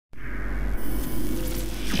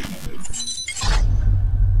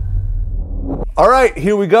All right,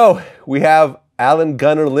 here we go. We have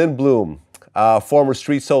Gunner Lindbloom, former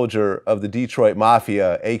street soldier of the Detroit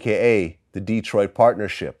Mafia, aka the Detroit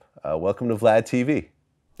Partnership. Welcome to VladTV.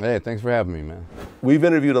 Hey, thanks for having me, man. We've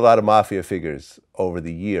interviewed a lot of Mafia figures over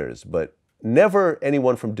the years, but never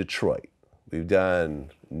anyone from Detroit. We've done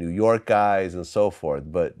New York guys and so forth,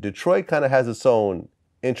 but Detroit kind of has its own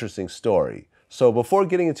interesting story. So before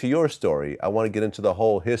getting into your story, I want to get into the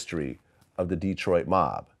whole history of the Detroit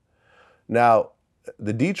mob. Now,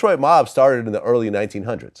 the Detroit mob started in the early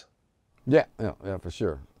 1900s. Yeah, for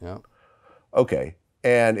sure. Yeah. Okay,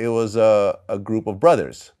 and it was a group of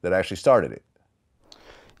brothers that actually started it.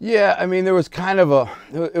 Yeah, I mean, there was kind of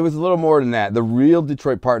it was a little more than that. The real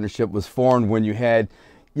Detroit Partnership was formed when you had,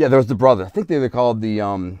 there was the brothers. I think they were called the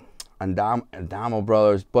Andamo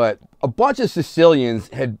brothers, but a bunch of Sicilians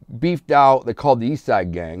had beefed out, they called the East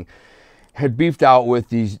Side Gang, had beefed out with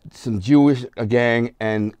some Jewish gang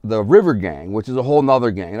and the River Gang, which is a whole nother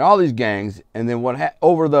gang, and all these gangs, and then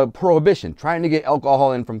over the prohibition, trying to get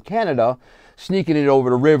alcohol in from Canada, sneaking it over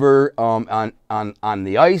the river on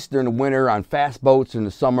the ice during the winter, on fast boats in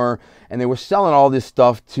the summer, and they were selling all this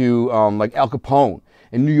stuff to like Al Capone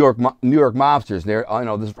and New York mobsters. There,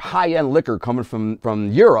 this high-end liquor coming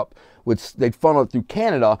from Europe, which they'd funnel it through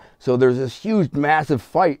Canada. So there's this huge, massive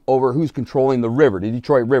fight over who's controlling the river, the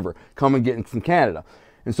Detroit River, coming getting from Canada.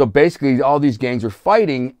 And so basically, all these gangs were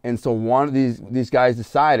fighting. And so one of these guys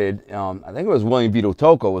decided, I think it was William Vito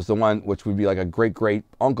Tocco was the one, which would be like a great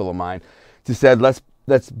uncle of mine, who said,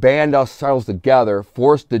 let's band ourselves together,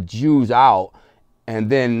 force the Jews out, and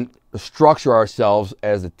then structure ourselves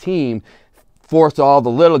as a team, force all the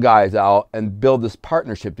little guys out, and build this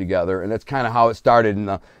partnership together. And that's kind of how it started in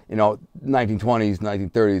the 1920s,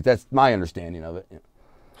 1930s. That's my understanding of it.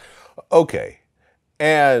 Okay,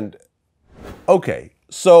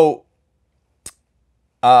 so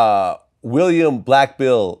William Black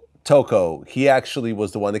Bill Tocco, he actually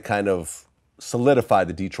was the one that kind of solidified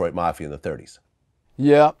the Detroit Mafia in the 30s.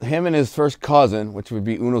 Yeah, him and his first cousin, which would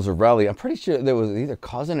be Uno Zarelli. I'm pretty sure there was either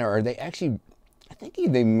cousin or they actually, I think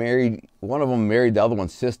they married, one of them married the other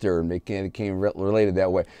one's sister, and they became related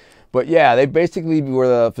that way. But yeah, they basically were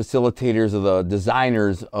the facilitators of the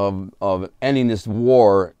designers of ending this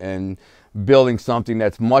war and building something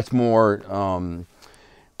that's much more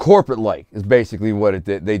corporate-like, is basically what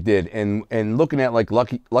they did. And looking at like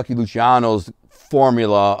Lucky Luciano's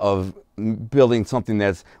formula of building something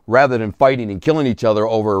that's, rather than fighting and killing each other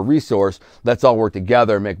over a resource, let's all work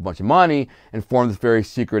together and make a bunch of money and form this very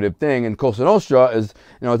secretive thing. And Cosa Nostra is,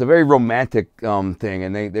 it's a very romantic thing,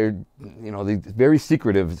 and they're very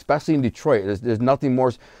secretive, especially in Detroit. There's nothing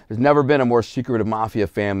more, there's never been a more secretive mafia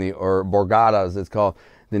family, or borgata as it's called,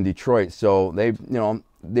 than Detroit. So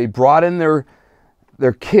they brought in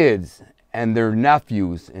their kids and their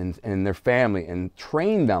nephews and their family, and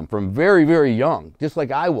trained them from very, very young, just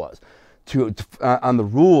like I was, on the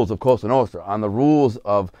rules of Cosa Nostra, on the rules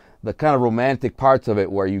of the kind of romantic parts of it,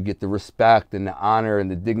 where you get the respect and the honor and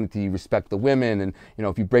the dignity, you respect the women, and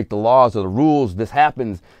if you break the laws or the rules, this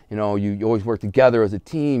happens. You always work together as a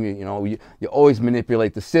team. You always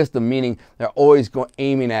manipulate the system, meaning they're always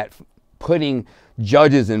aiming at putting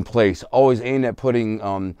judges in place, always aimed at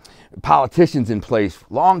putting politicians in place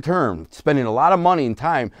long term, spending a lot of money and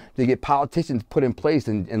time to get politicians put in place,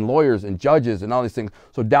 and lawyers and judges and all these things.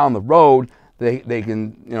 So down the road, they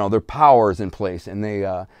can, their power is in place, and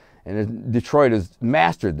Detroit has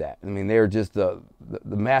mastered that. I mean, they're just the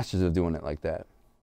masters of doing it like that.